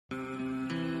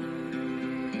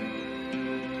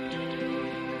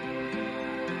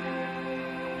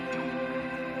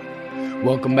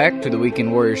Welcome back to the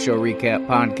Weekend Warrior Show Recap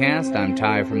Podcast. I'm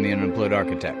Ty from the Unemployed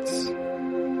Architects.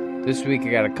 This week I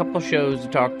got a couple shows to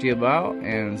talk to you about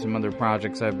and some other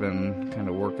projects I've been kind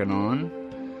of working on.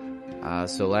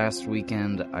 So last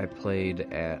weekend I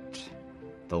played at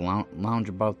the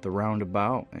Loungeabout the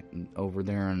Roundabout over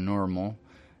there in Normal.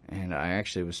 And I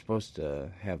actually was supposed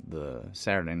to have the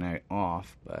Saturday night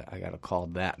off, but I got a call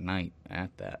that night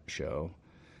at that show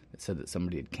that said that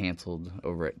somebody had canceled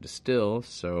over at Distill,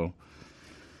 so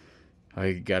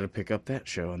I got to pick up that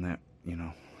show, and that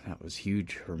was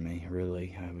huge for me,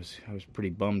 really. I was pretty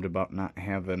bummed about not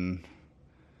having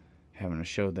a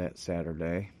show that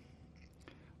Saturday.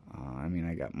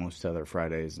 I got most other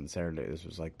Fridays and Saturdays. This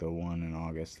was like the one in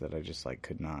August that I just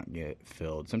could not get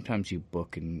filled. Sometimes you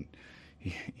book and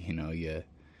at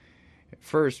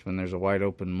first, when there's a wide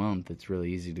open month, it's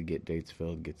really easy to get dates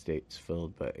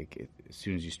filled, but as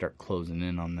soon as you start closing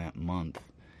in on that month,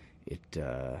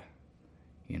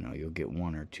 you'll get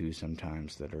one or two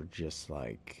sometimes that are just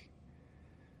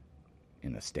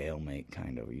in a stalemate,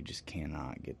 kind of. You just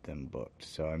cannot get them booked.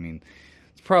 So,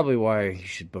 it's probably why you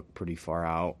should book pretty far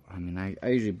out. I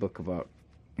usually book about,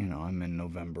 I'm in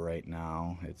November right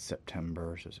now. It's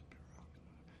September, so it's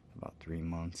about 3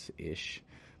 months-ish.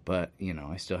 But,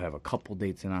 I still have a couple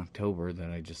dates in October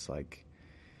that I just,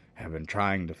 have been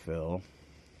trying to fill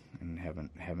and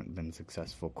haven't been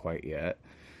successful quite yet.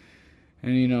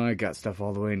 And, I got stuff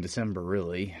all the way in December,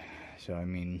 really. So,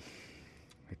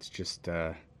 it's just,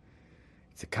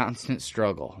 it's a constant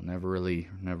struggle. Never really,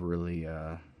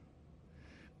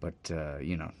 but,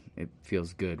 it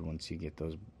feels good once you get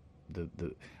those,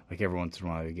 every once in a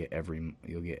while you'll get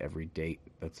every date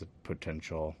that's a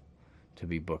potential to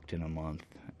be booked in a month,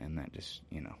 and that just,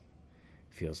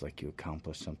 feels like you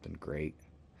accomplished something great.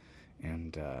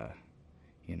 And,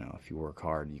 if you work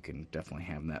hard, you can definitely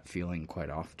have that feeling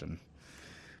quite often.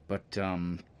 But,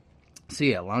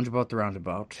 Loungeabout the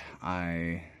Roundabout,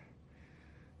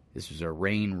 this was a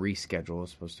rain reschedule. I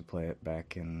was supposed to play it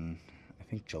back in, I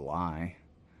think, July.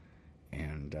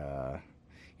 And,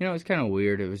 it was kind of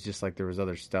weird. It was just there was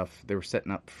other stuff. They were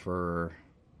setting up for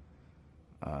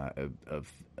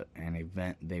an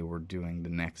event they were doing the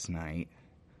next night.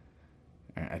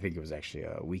 I think it was actually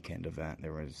a weekend event.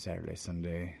 There was a Saturday,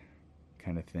 Sunday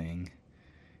kind of thing.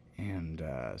 And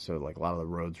so a lot of the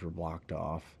roads were blocked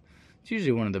off. It's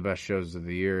usually one of the best shows of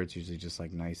the year. It's usually just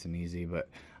nice and easy. But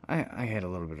I had a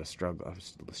little bit of struggle. I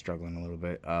was struggling a little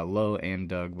bit. Lo and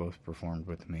Doug both performed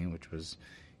with me, which was,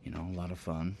 a lot of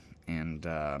fun. And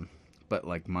but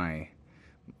I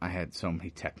had so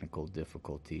many technical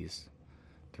difficulties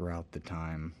throughout the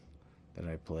time that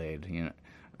I played.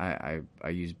 I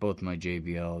used both my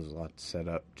JBLs, a lot to set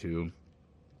up too,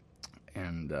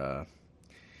 and I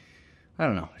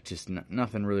don't know, it just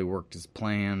nothing really worked as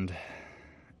planned,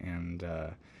 and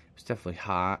it was definitely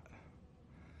hot,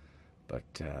 but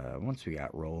once we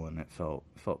got rolling, it felt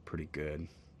pretty good.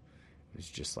 It was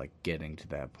just getting to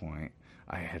that point.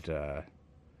 I'd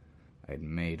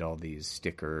made all these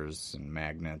stickers and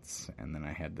magnets, and then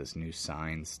I had this new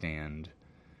sign stand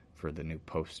for the new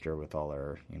poster with all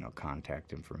our,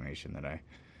 contact information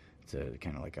it's a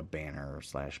kind of a banner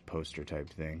 / poster type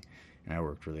thing. And I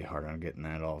worked really hard on getting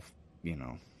that all,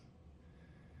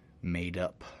 made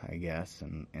up, I guess,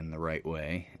 in the right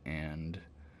way. And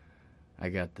I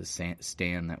got the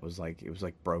stand that was it was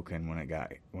broken when I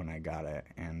got it,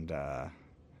 and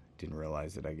didn't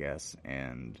realize it, I guess.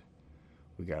 And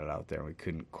we got it out there. We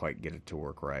couldn't quite get it to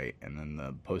work right. And then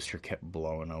the poster kept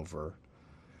blowing over.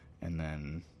 And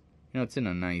then, it's in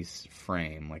a nice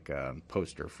frame, like a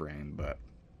poster frame, but,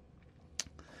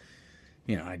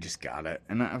 I just got it.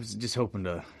 And I was just hoping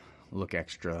to look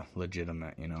extra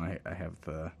legitimate. I have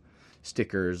the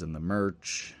stickers and the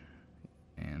merch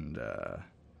and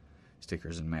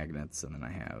stickers and magnets, and then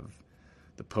I have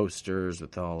the posters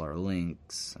with all our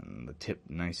links and the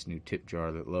nice new tip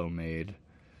jar that Lo made,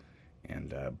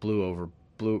 and blew over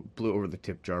the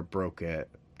tip jar, broke it,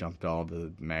 dumped all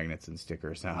the magnets and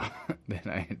stickers out that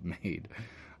I had made.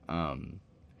 So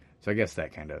I guess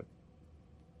that kind of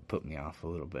put me off a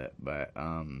little bit, but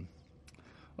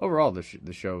overall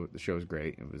the show was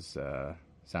great. It was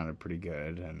sounded pretty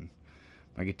good, and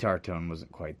my guitar tone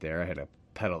wasn't quite there. I had a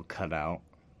pedal cut out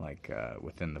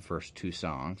within the first 2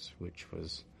 songs, which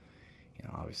was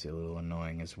obviously a little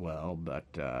annoying as well, but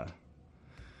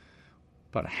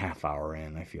about a half hour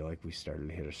in, I feel like we started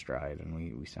to hit a stride, and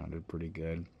we sounded pretty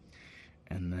good.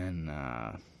 And then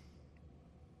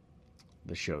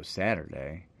the show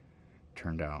Saturday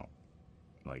turned out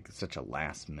such a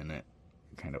last minute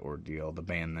kind of ordeal. The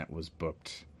band that was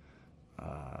booked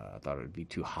thought it would be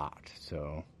too hot,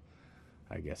 so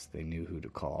I guess they knew who to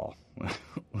call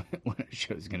when a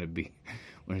show's gonna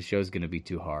be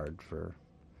too hard for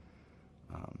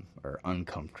or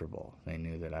uncomfortable. They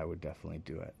knew that I would definitely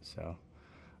do it. So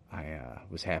I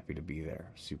was happy to be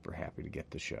there. Super happy to get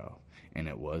the show, and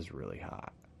it was really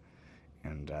hot.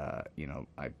 And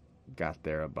I got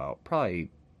there about probably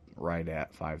right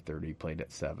at 5:30. Played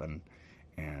at 7,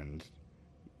 and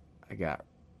I got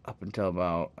up until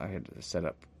about I had to set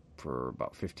up for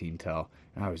about 15 till,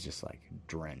 and I was just like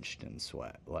drenched in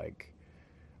sweat. Like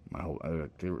my whole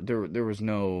there was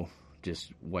no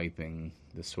just wiping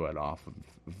the sweat off of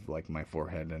like my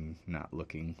forehead and not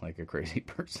looking like a crazy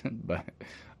person, but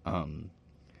I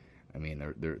mean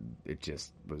there it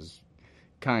just was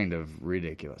kind of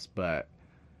ridiculous. But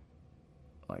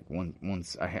like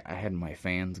once I had my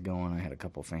fans going, I had a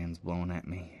couple fans blowing at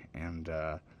me, and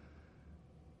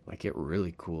like it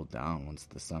really cooled down once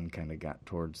the sun kind of got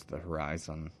towards the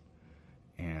horizon,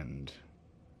 and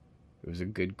it was a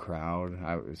good crowd.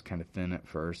 It was kind of thin at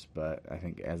first, but I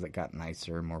think as it got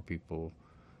nicer, more people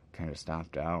kind of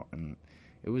stopped out, and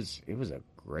it was a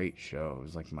great show. It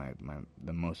was like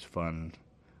the most fun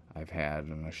I've had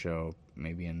in a show,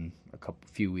 maybe in a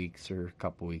couple weeks or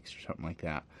something like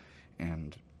that.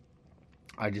 And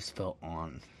I just felt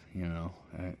on,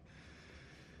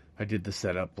 I did the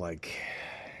setup like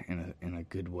in a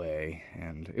good way,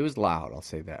 and it was loud. I'll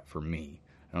say that for me.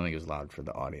 I don't think it was loud for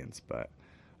the audience, but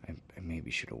I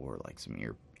maybe should have wore like some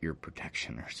ear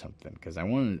protection or something, because I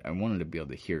wanted to be able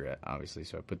to hear it, obviously.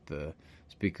 So I put the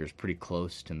speakers pretty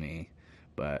close to me,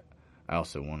 but I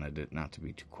also wanted it not to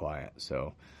be too quiet.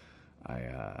 So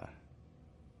I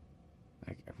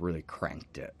really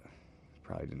cranked it.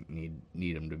 Probably didn't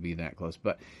need them to be that close,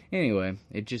 but anyway,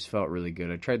 it just felt really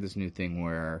good. I tried this new thing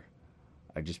where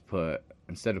I just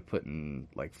instead of putting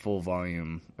like full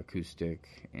volume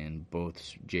acoustic in both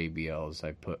JBLs,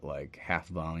 I put like half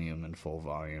volume and full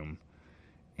volume,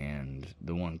 and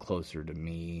the one closer to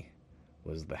me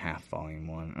was the half volume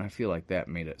one, and I feel like that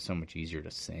made it so much easier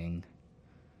to sing.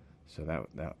 So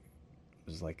that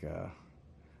was like a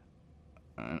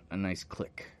nice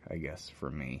click, I guess, for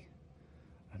me.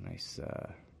 A nice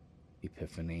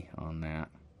epiphany on that.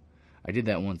 I did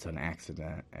that once on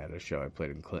accident at a show I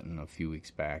played in Clinton a few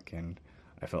weeks back, and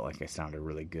I felt like I sounded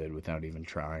really good without even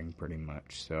trying, pretty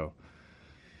much. So,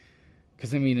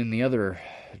 because I mean, in the other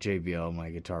JBL, my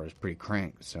guitar was pretty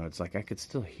cranked, so it's like I could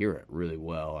still hear it really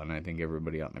well, and I think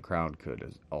everybody out in the crowd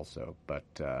could also.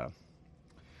 But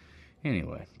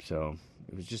anyway, so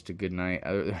it was just a good night.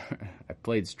 I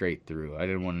played straight through. I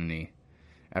didn't want any.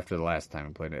 After the last time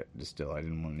I played at Distill, I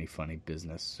didn't want any funny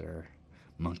business or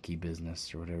monkey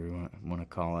business or whatever you want to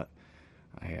call it.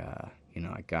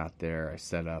 I got there, I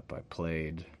set up, I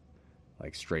played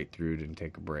like straight through, didn't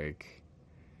take a break.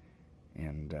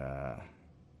 And I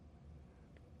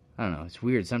don't know, it's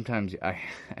weird. Sometimes I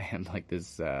have like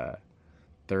this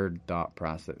third thought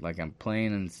process. Like I'm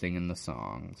playing and singing the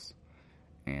songs,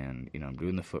 and I'm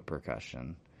doing the foot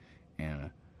percussion,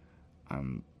 and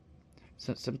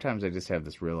So sometimes I just have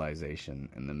this realization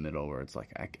in the middle where it's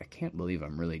like, I can't believe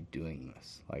I'm really doing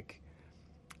this. Like,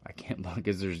 I can't,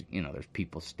 because there's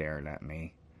people staring at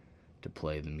me to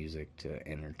play the music, to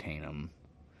entertain them.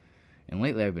 And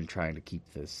lately I've been trying to keep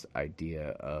this idea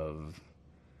of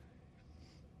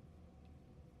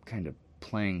kind of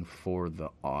playing for the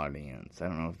audience. I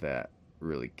don't know if that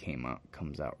really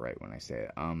comes out right when I say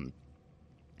it.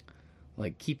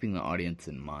 Like keeping the audience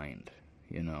in mind,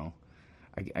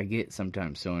 I get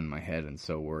sometimes so in my head and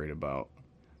so worried about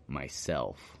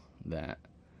myself that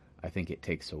I think it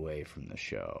takes away from the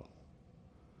show.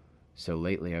 So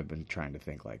lately I've been trying to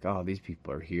think like, oh, these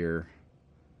people are here.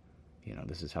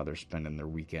 This is how they're spending their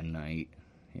weekend night.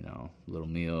 Little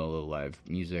meal, a little live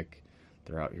music.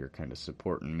 They're out here kind of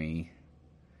supporting me.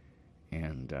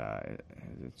 And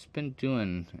it's been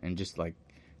doing, and just like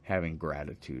having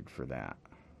gratitude for that.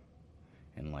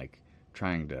 And like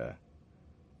trying to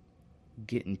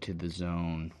get into the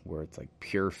zone where it's like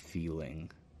pure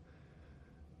feeling,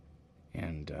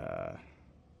 and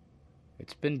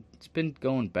it's been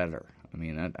going better. I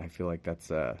mean, I feel like it's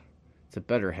a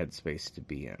better headspace to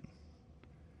be in,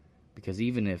 because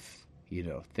even if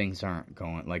things aren't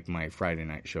going, like my Friday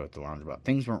night show at the Loungeabout,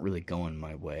 things weren't really going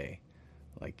my way,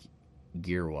 like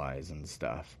gear wise and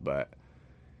stuff, but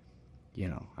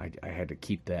I had to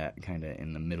keep that kind of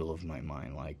in the middle of my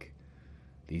mind, like,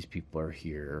 these people are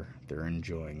here. They're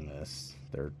enjoying this.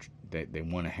 They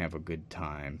want to have a good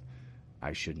time.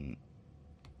 I shouldn't,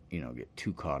 get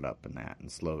too caught up in that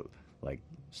and slow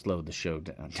the show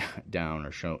down,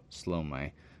 or slow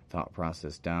my thought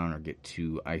process down, or get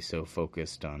too ISO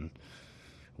focused on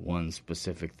one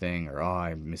specific thing, or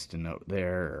I missed a note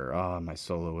there, or my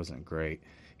solo wasn't great.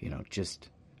 Just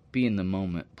be in the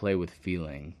moment, play with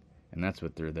feeling, and that's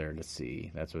what they're there to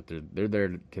see. That's what they're there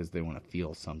because they want to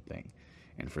feel something,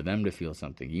 and for them to feel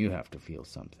something, you have to feel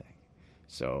something.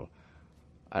 So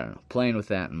I don't know. Playing with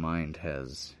that in mind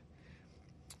has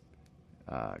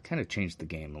kind of changed the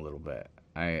game a little bit.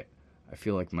 I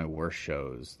feel like my worst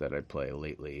shows that I play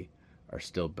lately are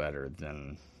still better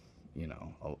than,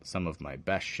 some of my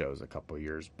best shows a couple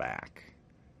years back.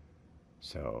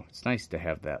 So it's nice to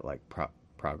have that like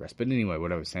progress. But anyway,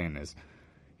 what I was saying is,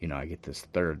 I get this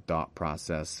third thought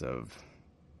process of,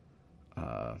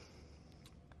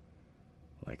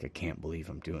 like, I can't believe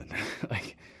I'm doing that.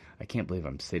 Like, I can't believe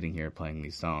I'm sitting here playing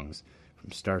these songs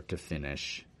from start to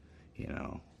finish,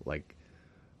 like,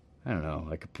 I don't know,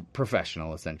 like a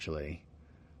professional, essentially.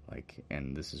 Like,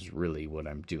 and this is really what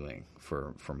I'm doing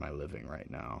for my living right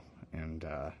now. And,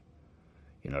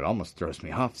 it almost throws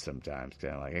me off sometimes.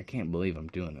 Cause like, I can't believe I'm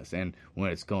doing this. And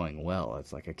when it's going well,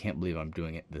 it's like, I can't believe I'm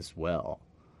doing it this well.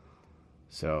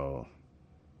 So,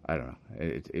 I don't know.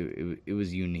 It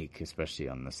was unique, especially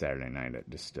on the Saturday night at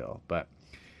Distill. But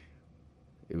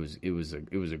it was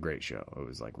a great show. It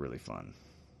was like really fun.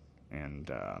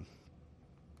 And,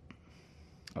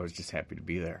 I was just happy to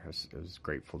be there. I was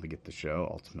grateful to get the show,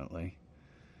 ultimately.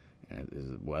 And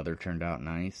the weather turned out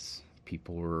nice.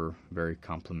 People were very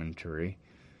complimentary.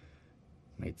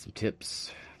 Made some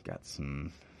tips. Got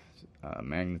some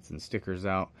magnets and stickers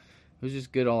out. It was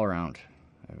just good all around.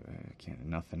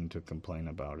 Nothing to complain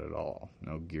about at all.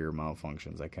 No gear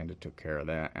malfunctions. I kind of took care of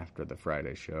that after the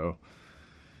Friday show.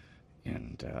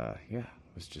 And, it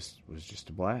was just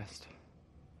a blast.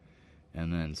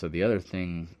 And then, so the other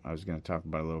thing I was going to talk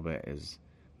about a little bit is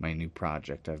my new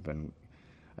project. I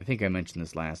think I mentioned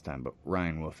this last time, but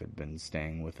Ryan Wolf had been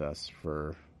staying with us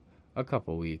for a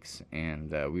couple weeks,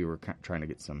 and we were trying to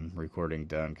get some recording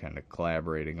done, kind of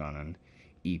collaborating on an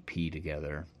EP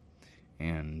together.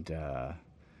 And I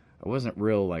wasn't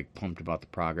real, like, pumped about the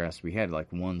progress. We had,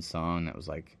 like, one song that was,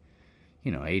 like,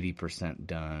 80%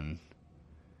 done,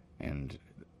 and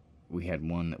we had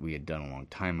one that we had done a long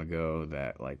time ago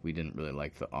that, like, we didn't really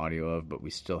like the audio of, but we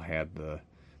still had the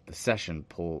session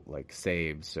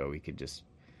saved, so we could just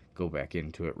go back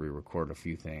into it, re-record a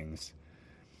few things.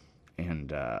 And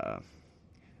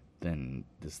then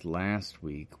this last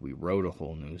week, we wrote a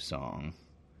whole new song,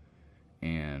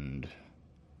 and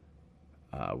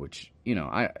which,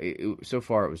 so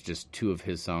far it was just two of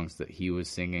his songs that he was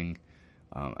singing.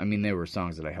 They were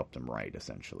songs that I helped him write,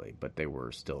 essentially, but they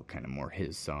were still kind of more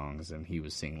his songs, and he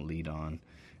was singing lead on.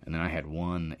 And then I had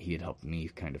one that he had helped me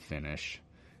kind of finish,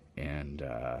 and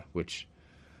which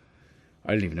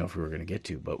I didn't even know if we were going to get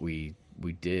to, but we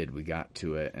did. We got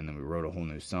to it, and then we wrote a whole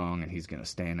new song, and he's going to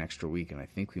stay an extra week, and I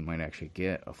think we might actually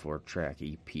get a 4-track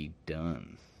EP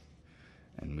done.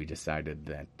 And we decided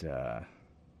that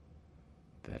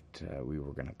we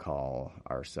were going to call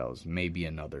ourselves Maybe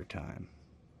Another Time.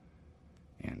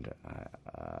 And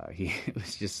it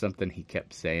was just something he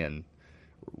kept saying,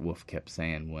 Wolf kept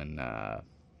saying when I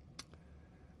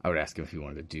would ask him if he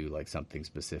wanted to do, like, something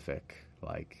specific,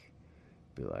 like,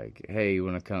 be like, hey, you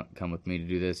want to come with me to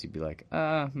do this? He'd be like,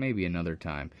 maybe another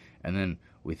time. And then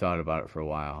we thought about it for a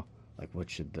while, like,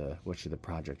 what should the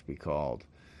project be called?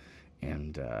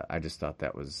 And I just thought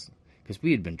that was, because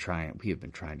we have been trying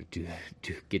to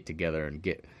get together and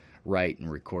write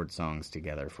and record songs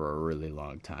together for a really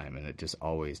long time, and it just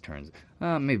always turns,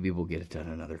 maybe we'll get it done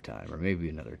another time, or maybe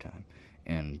another time.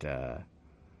 And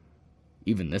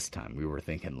even this time, we were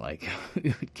thinking, like,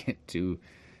 we would get two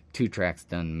tracks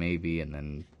done maybe, and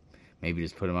then maybe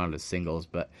just put them out as singles,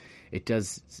 but it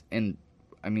does, and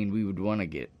we would want to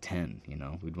get 10,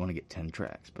 we'd want to get 10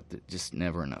 tracks, but there's just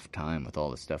never enough time with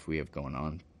all the stuff we have going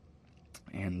on.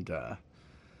 And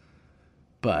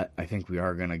but I think we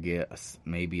are going to get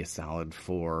maybe a solid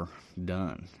 4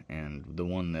 done. And the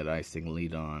one that I sing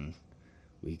lead on,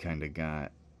 we kind of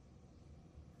got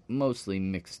mostly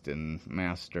mixed and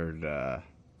mastered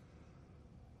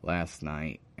last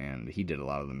night. And he did a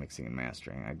lot of the mixing and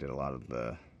mastering. I did a lot of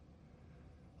the,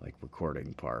 like,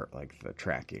 recording part, like the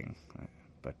tracking.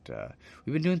 But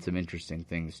we've been doing some interesting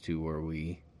things, too, where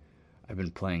I've been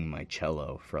playing my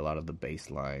cello for a lot of the bass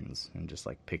lines and just,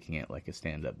 like, picking it like a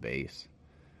stand-up bass,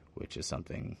 which is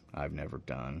something I've never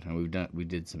done. And we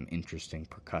did some interesting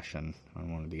percussion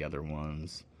on one of the other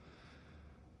ones.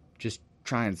 Just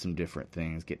trying some different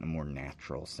things, getting a more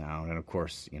natural sound. And of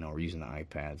course, we're using the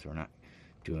iPads. We're not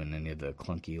doing any of the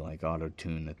clunky, like,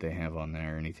 auto-tune that they have on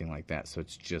there or anything like that. So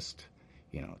it's just,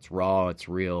 it's raw, it's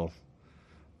real,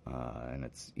 and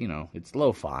it's, it's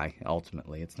lo-fi,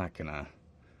 ultimately. It's not gonna,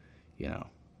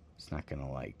 It's not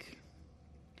gonna like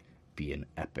be an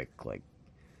epic like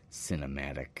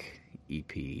cinematic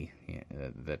EP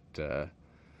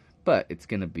but it's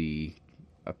gonna be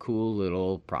a cool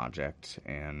little project,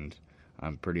 and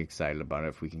I'm pretty excited about it.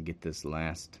 If we can get this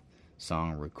last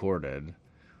song recorded,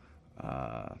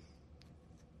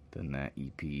 then that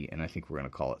EP, and I think we're gonna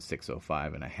call it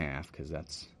 605 and a half, because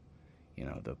that's,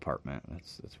 the apartment.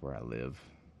 That's where I live,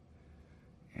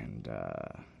 and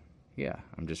yeah,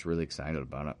 I'm just really excited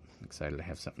about it. Excited to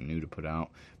have something new to put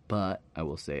out, but I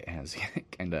will say it has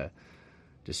kind of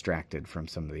distracted from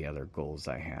some of the other goals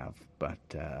I have. But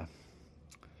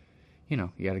you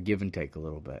got to give and take a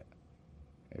little bit.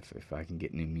 If I can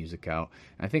get new music out,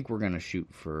 I think we're gonna shoot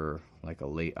for like a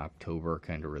late October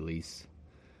kind of release.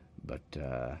 But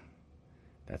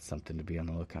that's something to be on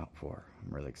the lookout for.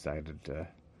 I'm really excited to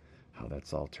how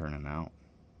that's all turning out.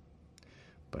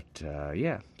 But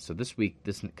yeah, so this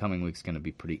coming week's going to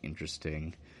be pretty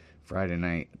interesting. Friday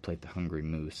night, I played the Hungry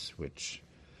Moose, which,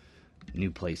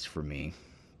 new place for me.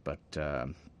 But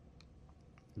that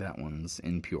one's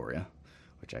in Peoria,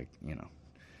 which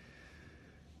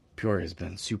Peoria's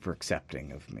been super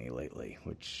accepting of me lately,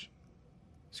 which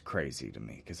is crazy to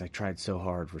me, because I tried so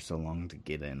hard for so long to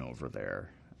get in over there,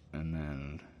 and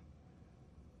then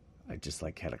I just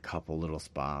like had a couple little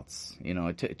spots.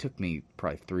 It took me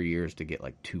probably 3 years to get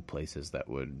like 2 places that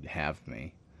would have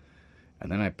me.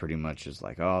 And then I pretty much was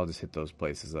like, I'll just hit those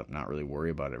places up, not really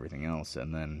worry about everything else.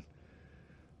 And then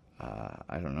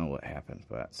I don't know what happened,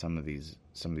 but some of these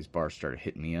bars started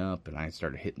hitting me up, and I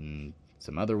started hitting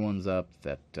some other ones up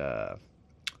that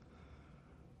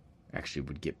actually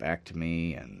would get back to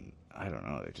me. And I don't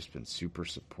know, they've just been super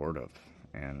supportive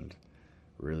and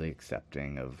really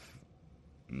accepting of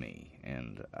me,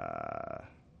 and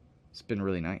it's been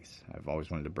really nice. I've always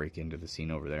wanted to break into the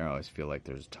scene over there. I always feel like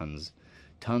there's tons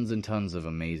and tons of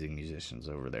amazing musicians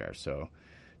over there, so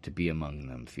to be among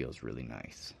them feels really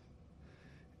nice.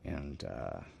 And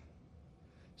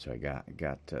so I got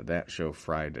that show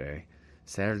Friday.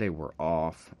 Saturday we're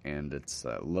off, and it's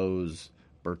Lowe's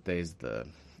birthday's the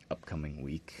upcoming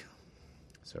week,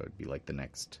 so it'd be like the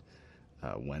next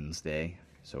Wednesday,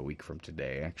 so a week from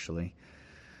today actually.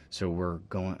 So we're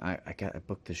going. I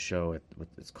booked this show at what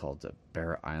it's called, the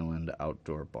Bear Island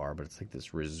Outdoor Bar, but it's like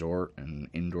this resort and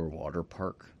indoor water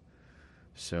park.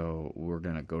 So we're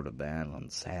gonna go to that on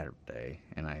Saturday,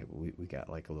 and we got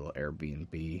like a little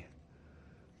Airbnb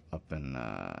up in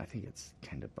I think it's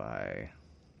kind of by,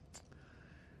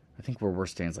 I think where we're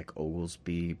staying is like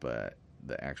Oglesby, but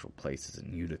the actual place is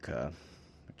in Utica,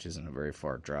 which isn't a very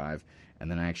far drive.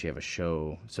 And then I actually have a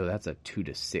show, so that's a 2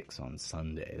 to 6 on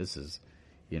Sunday. This is,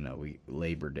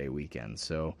 Labor Day weekend,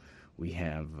 so we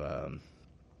have, kind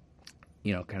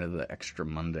of the extra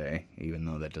Monday, even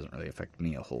though that doesn't really affect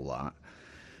me a whole lot.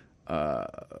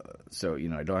 So,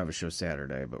 I don't have a show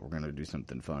Saturday, but we're going to do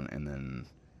something fun, and then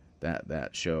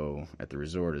that show at the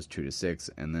resort is 2 to 6,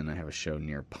 and then I have a show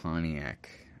near Pontiac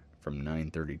from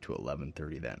 9:30 to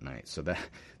 11:30 that night, so that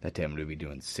day I'm going to be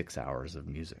doing 6 hours of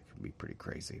music. It'll be pretty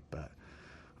crazy, but,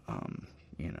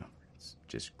 it's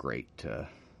just great to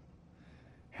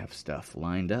have stuff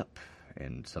lined up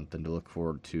and something to look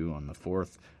forward to on the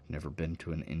 4th. Never been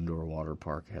to an indoor water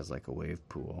park. It has like a wave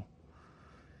pool.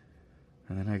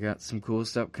 And then I got some cool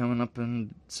stuff coming up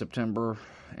in September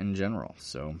in general.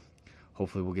 So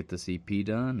hopefully we'll get this EP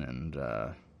done, and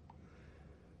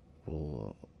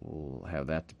we'll have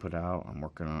that to put out. I'm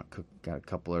working on it. Got a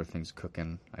couple other things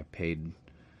cooking. I paid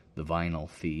the vinyl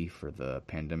fee for the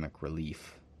Pandemic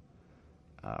Relief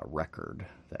record,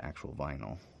 the actual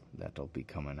vinyl. That'll be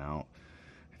coming out.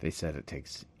 They said it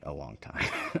takes a long time.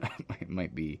 It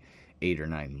might be 8 or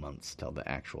 9 months till the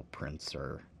actual prints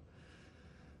are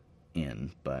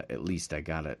in, but at least I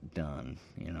got it done.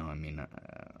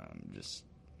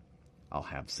 I'll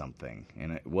have something,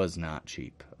 and it was not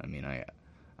cheap.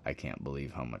 I can't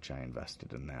believe how much I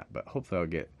invested in that, but hopefully I'll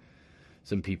get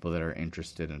some people that are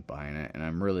interested in buying it, and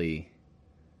I'm really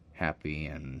happy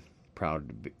and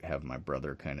proud to have my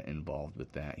brother kind of involved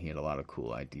with that. He had a lot of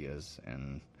cool ideas,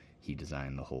 and he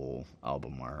designed the whole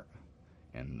album art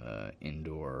and the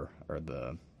indoor, or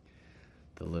the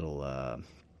little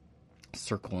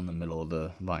circle in the middle of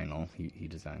the vinyl. He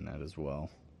designed that as well.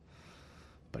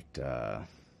 But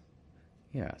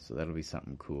yeah, so that'll be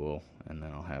something cool, and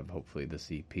then I'll have hopefully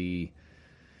this EP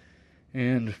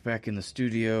and back in the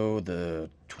studio the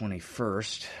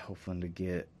 21st, hoping to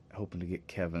get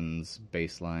Kevin's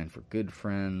bass line for Good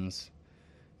Friends,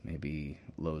 maybe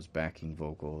Lowe's backing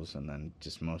vocals, and then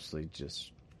mostly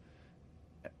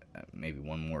maybe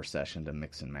one more session to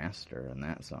mix and master, and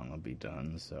that song will be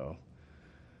done. So,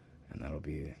 and that'll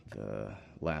be the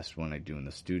last one I do in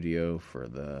the studio for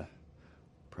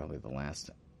probably the last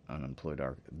Unemployed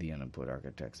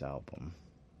Architects album.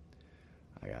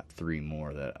 I got 3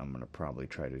 more that I'm going to probably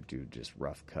try to do just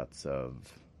rough cuts of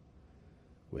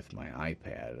with my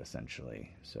iPad, essentially.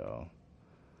 So,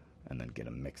 and then get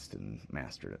them mixed and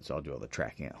mastered. So I'll do all the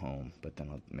tracking at home, but then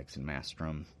I'll mix and master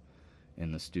them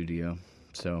in the studio.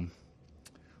 So,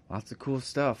 lots of cool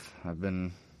stuff. I've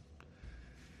been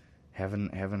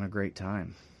having a great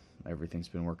time. Everything's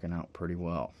been working out pretty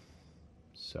well.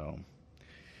 So,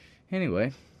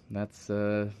 anyway, that's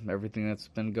everything that's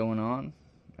been going on.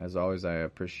 As always, I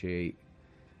appreciate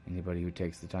anybody who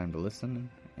takes the time to listen,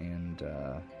 and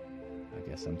I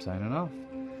guess I'm signing off.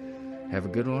 Have a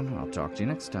good one. I'll talk to you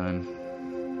next time.